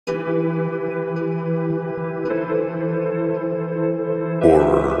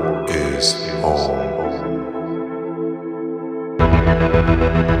Hey,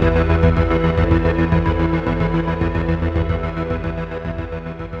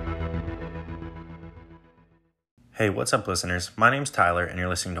 what's up, listeners? My name's Tyler, and you're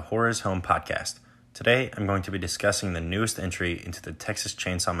listening to Horror's Home Podcast. Today, I'm going to be discussing the newest entry into the Texas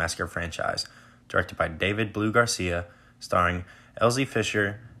Chainsaw Massacre franchise, directed by David Blue Garcia, starring Elzie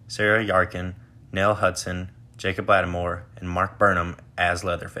Fisher, Sarah Yarkin, Nell Hudson, Jacob Lattimore, and Mark Burnham as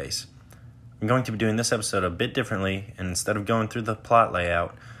Leatherface. I'm going to be doing this episode a bit differently, and instead of going through the plot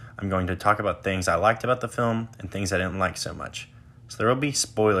layout, I'm going to talk about things I liked about the film and things I didn't like so much. So there will be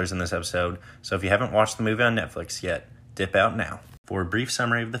spoilers in this episode, so if you haven't watched the movie on Netflix yet, dip out now. For a brief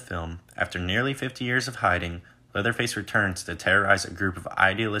summary of the film, after nearly 50 years of hiding, Leatherface returns to terrorize a group of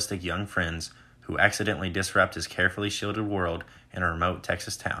idealistic young friends who accidentally disrupt his carefully shielded world in a remote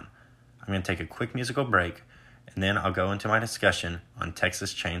Texas town. I'm going to take a quick musical break, and then I'll go into my discussion on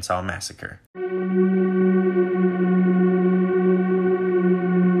Texas Chainsaw Massacre.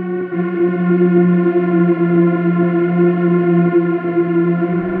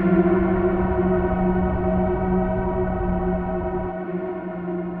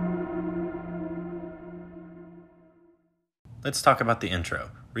 Let's talk about the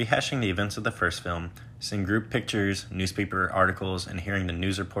intro. Rehashing the events of the first film, seeing group pictures, newspaper articles, and hearing the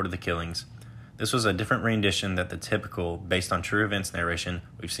news report of the killings. This was a different rendition than the typical, based on true events narration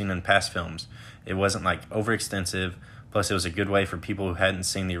we've seen in past films. It wasn't overextensive, plus it was a good way for people who hadn't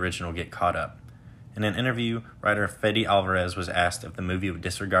seen the original get caught up. In an interview, writer Fede Alvarez was asked if the movie would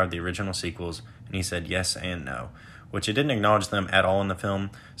disregard the original sequels, and he said yes and no, which it didn't acknowledge them at all in the film,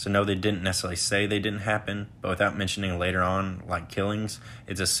 so no, they didn't necessarily say they didn't happen, but without mentioning later on, killings,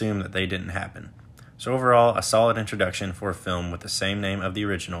 it's assumed that they didn't happen. So overall, a solid introduction for a film with the same name of the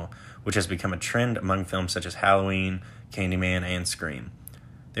original, which has become a trend among films such as Halloween, Candyman, and Scream.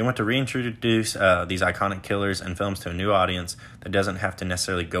 They want to reintroduce these iconic killers and films to a new audience that doesn't have to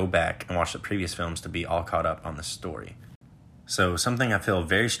necessarily go back and watch the previous films to be all caught up on the story. So something I feel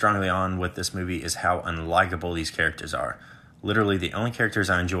very strongly on with this movie is how unlikable these characters are. Literally, the only characters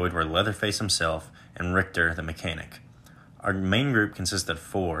I enjoyed were Leatherface himself and Richter the mechanic. Our main group consisted of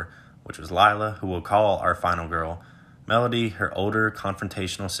four, which was Lila, who we'll call our final girl, Melody, her older,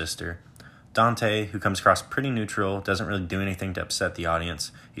 confrontational sister, Dante, who comes across pretty neutral, doesn't really do anything to upset the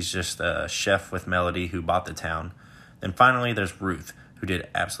audience. He's just a chef with Melody who bought the town. Then finally, there's Ruth, who did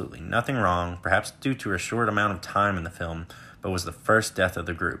absolutely nothing wrong, perhaps due to her short amount of time in the film, but was the first death of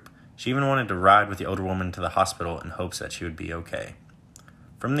the group. She even wanted to ride with the older woman to the hospital in hopes that she would be okay.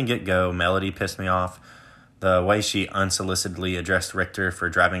 From the get-go, Melody pissed me off. The way she unsolicitedly addressed Richter for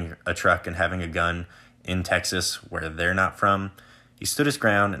driving a truck and having a gun in Texas, where they're not from. He stood his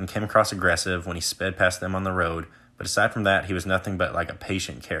ground and came across aggressive when he sped past them on the road, but aside from that, he was nothing but a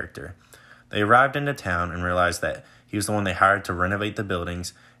patient character. They arrived into town and realized that he was the one they hired to renovate the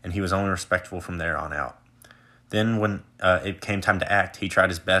buildings, and he was only respectful from there on out. Then when it came time to act, he tried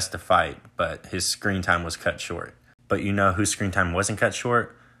his best to fight, but his screen time was cut short. But you know whose screen time wasn't cut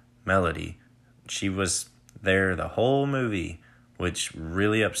short? Melody. She was there the whole movie, which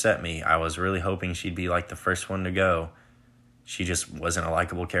really upset me. I was really hoping she'd be the first one to go. She just wasn't a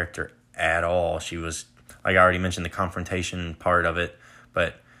likable character at all. She was, I already mentioned, the confrontation part of it,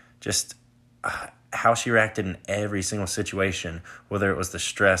 but just how she reacted in every single situation, whether it was the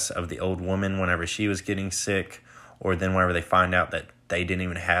stress of the old woman whenever she was getting sick, or then whenever they find out that they didn't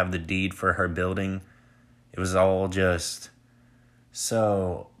even have the deed for her building. It was all just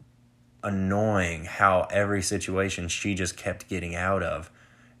so annoying how every situation she just kept getting out of.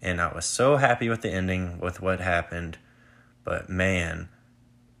 And I was so happy with the ending, with what happened, but man,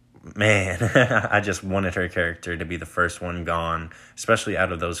 I just wanted her character to be the first one gone, especially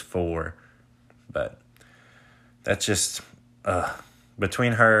out of those four. But that's just,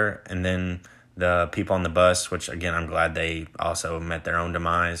 between her and then the people on the bus, which again, I'm glad they also met their own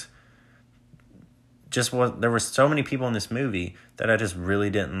demise. There were so many people in this movie that I just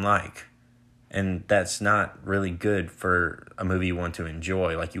really didn't like. And that's not really good for a movie you want to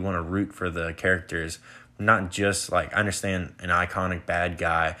enjoy. You want to root for the characters, not just I understand an iconic bad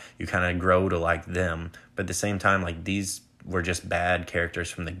guy, you kind of grow to like them. But at the same time, these were just bad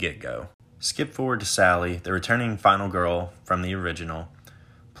characters from the get-go. Skip forward to Sally, the returning final girl from the original,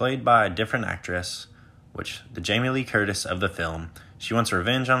 played by a different actress, the Jamie Lee Curtis of the film. She wants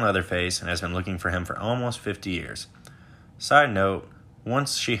revenge on Leatherface and has been looking for him for almost 50 years. Side note,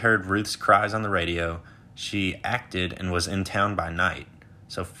 once she heard Ruth's cries on the radio, she acted and was in town by night.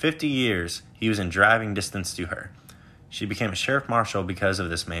 So 50 years, he was in driving distance to her. She became a sheriff marshal because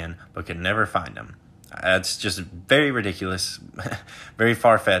of this man, but could never find him. It's just very ridiculous, very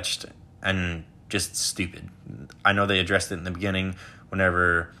far-fetched, and just stupid. I know they addressed it in the beginning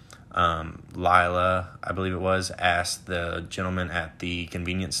whenever Lila, I believe it was, asked the gentleman at the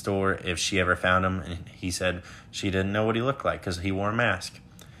convenience store if she ever found him, and he said she didn't know what he looked like because he wore a mask.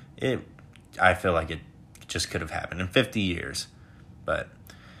 I feel like it just could have happened in 50 years. But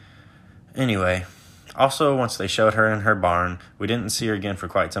anyway, also once they showed her in her barn, we didn't see her again for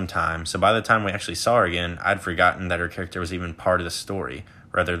quite some time, so by the time we actually saw her again, I'd forgotten that her character was even part of the story,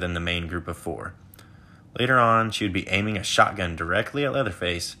 rather than the main group of 4. Later on, she would be aiming a shotgun directly at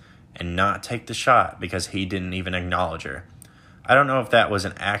Leatherface and not take the shot because he didn't even acknowledge her. I don't know if that was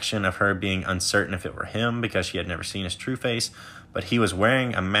an action of her being uncertain if it were him because she had never seen his true face, but he was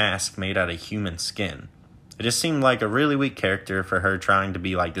wearing a mask made out of human skin. It just seemed like a really weak character for her trying to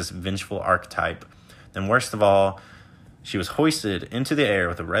be like this vengeful archetype. Then worst of all, she was hoisted into the air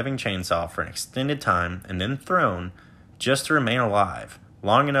with a revving chainsaw for an extended time and then thrown just to remain alive,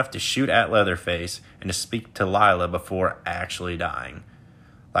 long enough to shoot at Leatherface and to speak to Lila before actually dying.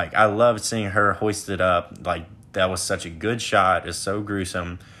 Like, I loved seeing her hoisted up. Like, that was such a good shot. It's so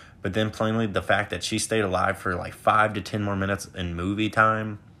gruesome. But then plainly the fact that she stayed alive for like 5 to 10 more minutes in movie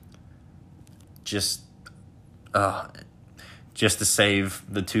time, just to save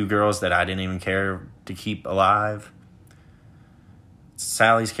the 2 girls that I didn't even care to keep alive.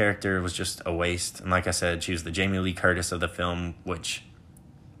 Sally's character was just a waste. And like I said, she was the Jamie Lee Curtis of the film, which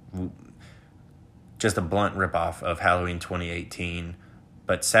just a blunt ripoff of Halloween 2018.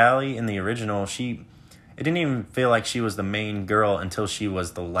 But Sally in the original, it didn't even feel like she was the main girl until she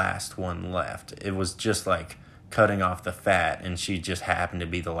was the last one left. It was just like cutting off the fat, and she just happened to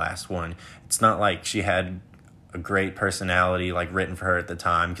be the last one. It's not like she had a great personality like written for her at the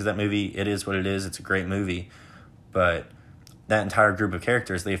time, because that movie, it is what it is. It's a great movie. But that entire group of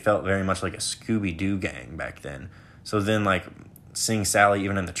characters, they felt very much like a Scooby-Doo gang back then. So then, like, seeing Sally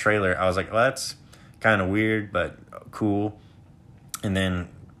even in the trailer, I was like, well, that's kind of weird, but cool. And then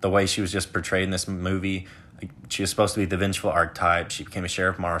the way she was just portrayed in this movie, like, she was supposed to be the vengeful archetype. She became a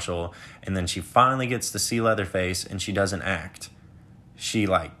sheriff marshal, and then she finally gets to see Leatherface, and she doesn't act. She,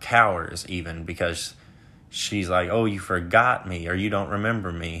 like, cowers even, because she's like, oh, you forgot me, or you don't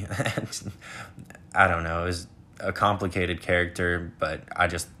remember me. I don't know. It was a complicated character, but I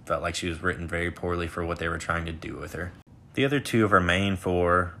just felt like she was written very poorly for what they were trying to do with her. The other 2 of our main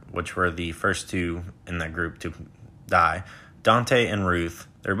 4, which were the first 2 in that group to die, Dante and Ruth,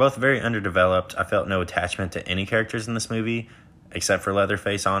 they're both very underdeveloped. I felt no attachment to any characters in this movie, except for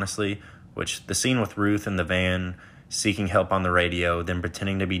Leatherface, honestly, which the scene with Ruth in the van, seeking help on the radio, then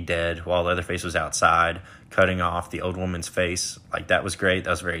pretending to be dead while Leatherface was outside, cutting off the old woman's face, like, that was great. That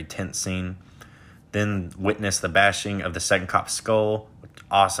was a very tense scene. Then witness the bashing of the second cop's skull,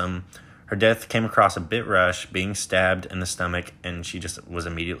 awesome. Her death came across a bit rushed, being stabbed in the stomach, and she just was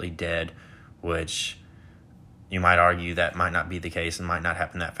immediately dead, which you might argue that might not be the case and might not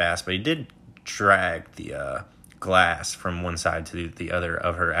happen that fast, but he did drag the glass from one side to the other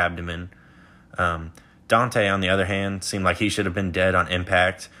of her abdomen. Dante, on the other hand, seemed like he should have been dead on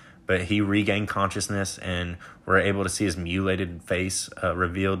impact, but he regained consciousness, and we're able to see his mutilated face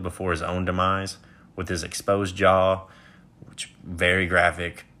revealed before his own demise, with his exposed jaw, which very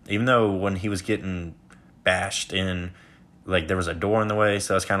graphic. Even though when he was getting bashed in, like, there was a door in the way,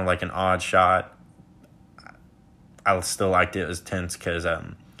 so it's kind of like an odd shot. I still liked it. It was tense because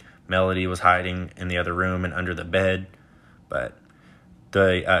Melody was hiding in the other room and under the bed. But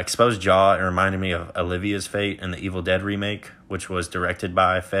the exposed jaw, it reminded me of Olivia's fate in the Evil Dead remake, which was directed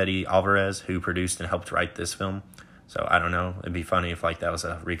by Fede Alvarez, who produced and helped write this film. So I don't know. It'd be funny if, like, that was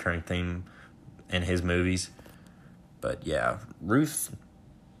a recurring theme in his movies. But yeah, Ruth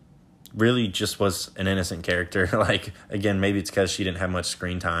really just was an innocent character. Like, again, maybe it's because she didn't have much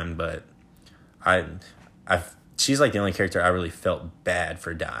screen time, but she's like the only character I really felt bad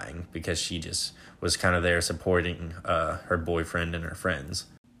for dying, because she just was kind of there supporting her boyfriend and her friends.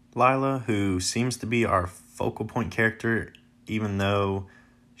 Lila, who seems to be our focal point character, even though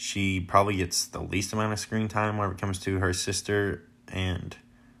she probably gets the least amount of screen time whenever it comes to her sister and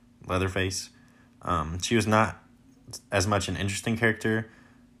Leatherface. She was not as much an interesting character.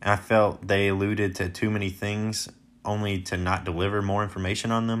 I felt they alluded to too many things only to not deliver more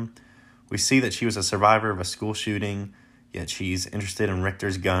information on them. We see that she was a survivor of a school shooting, yet she's interested in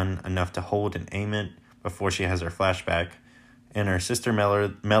Richter's gun enough to hold and aim it before she has her flashback. And her sister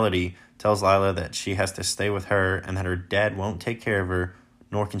Melody tells Lila that she has to stay with her and that her dad won't take care of her,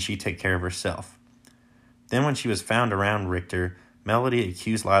 nor can she take care of herself. Then when she was found around Richter, Melody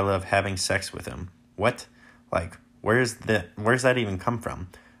accused Lila of having sex with him. What? Like, where's that even come from?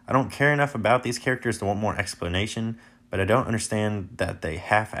 I don't care enough about these characters to want more explanation, but I don't understand that they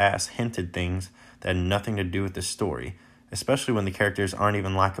half-ass hinted things that had nothing to do with the story, especially when the characters aren't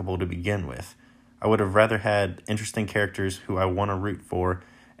even likable to begin with. I would have rather had interesting characters who I want to root for,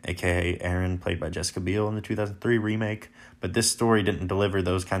 aka Aaron, played by Jessica Biel in the 2003 remake, but this story didn't deliver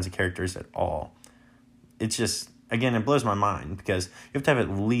those kinds of characters at all. It's just, again, it blows my mind because you have to have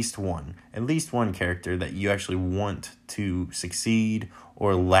at least one character that you actually want to succeed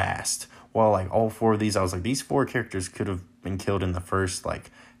or last. While like all four of these, I was like, these four characters could have been killed in the first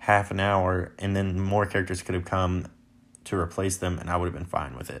like half an hour, and then more characters could have come to replace them, and I would have been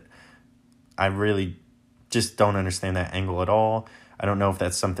fine with it. I really just don't understand that angle at all. I don't know if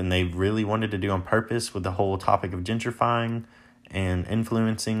that's something they really wanted to do on purpose with the whole topic of gentrifying and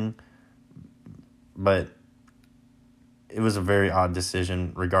influencing, but it was a very odd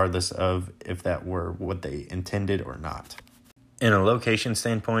decision regardless of if that were what they intended or not. In a location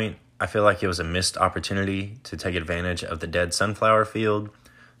standpoint, I feel like it was a missed opportunity to take advantage of the dead sunflower field.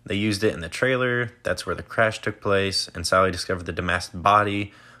 They used it in the trailer, that's where the crash took place, and Sally discovered the demasked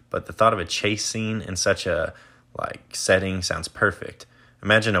body, but the thought of a chase scene in such a setting sounds perfect.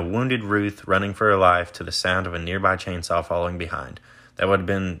 Imagine a wounded Ruth running for her life to the sound of a nearby chainsaw following behind. That would have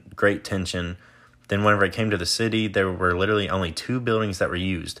been great tension. Then whenever it came to the city, there were literally only two buildings that were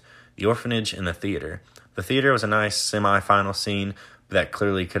used, the orphanage and the theater. The theater was a nice semi-final scene, but that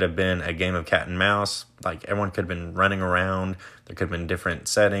clearly could have been a game of cat and mouse. Like, everyone could have been running around. There could have been different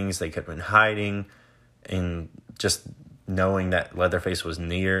settings. They could have been hiding and just knowing that Leatherface was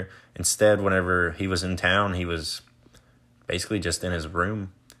near. Instead, whenever he was in town, he was basically just in his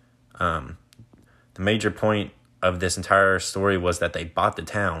room. The major point of this entire story was that they bought the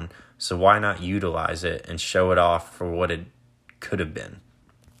town, so why not utilize it and show it off for what it could have been?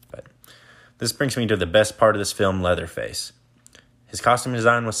 But this brings me to the best part of this film, Leatherface. His costume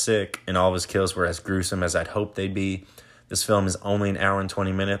design was sick, and all of his kills were as gruesome as I'd hoped they'd be. This film is only an hour and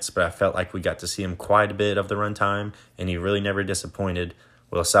 20 minutes, but I felt like we got to see him quite a bit of the runtime, and he really never disappointed.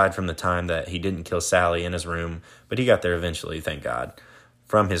 Well, aside from the time that he didn't kill Sally in his room, but he got there eventually, thank God.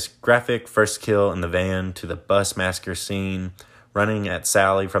 From his graphic first kill in the van to the bus massacre scene, running at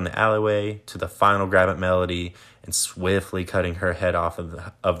Sally from the alleyway to the final grab at Melody and swiftly cutting her head off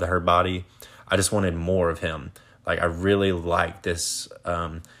of her body, I just wanted more of him. Like, I really liked this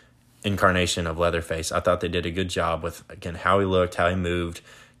incarnation of Leatherface. I thought they did a good job with, again, how he looked, how he moved,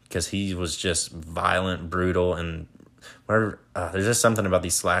 because he was just violent, brutal, and whenever there's just something about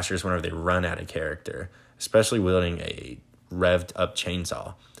these slashers whenever they run out of character, especially wielding a revved up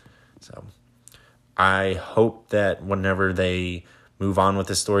chainsaw. So I hope that whenever they move on with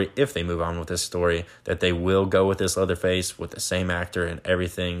this story, if they move on with this story, that they will go with this Leatherface with the same actor and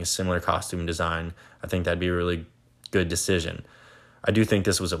everything, similar costume design. I think that'd be a really good decision. I do think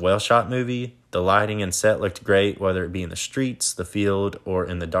this was a well-shot movie. The lighting and set looked great, whether it be in the streets, the field, or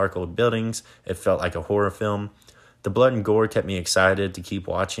in the dark old buildings. It felt like a horror film. The blood and gore kept me excited to keep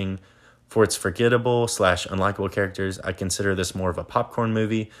watching. For its forgettable / unlikable characters, I consider this more of a popcorn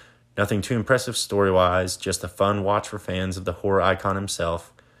movie. Nothing too impressive story-wise, just a fun watch for fans of the horror icon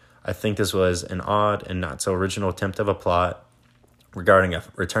himself. I think this was an odd and not so original attempt of a plot regarding a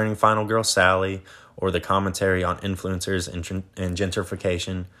returning final girl Sally, or the commentary on influencers and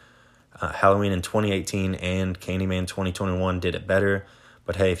gentrification. Halloween in 2018 and Candyman 2021 did it better,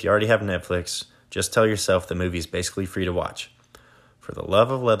 but hey, if you already have Netflix, just tell yourself the movie is basically free to watch. For the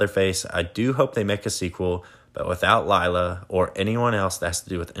love of Leatherface, I do hope they make a sequel, but without Lila or anyone else that has to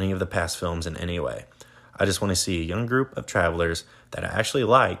do with any of the past films in any way. I just want to see a young group of travelers that I actually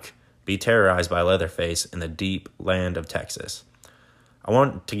like be terrorized by Leatherface in the deep land of Texas. I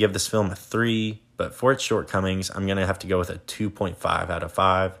want to give this film a 3, but for its shortcomings, I'm going to have to go with a 2.5 out of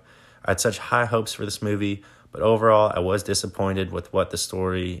 5. I had such high hopes for this movie, but overall, I was disappointed with what the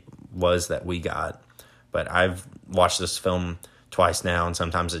story was that we got. But I've watched this film twice now, and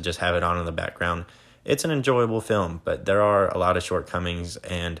sometimes I just have it on in the background. It's an enjoyable film, but there are a lot of shortcomings,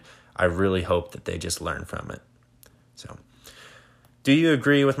 and I really hope that they just learn from it. So, do you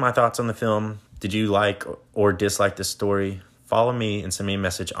agree with my thoughts on the film? Did you like or dislike this story? Follow me and send me a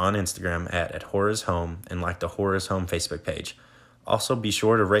message on Instagram at Horror's Home and like the Horror's Home Facebook page. Also, be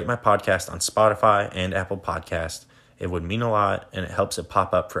sure to rate my podcast on Spotify and Apple Podcasts. It would mean a lot, and it helps it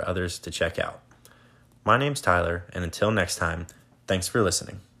pop up for others to check out. My name's Tyler, and until next time, thanks for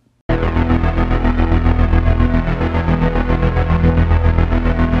listening.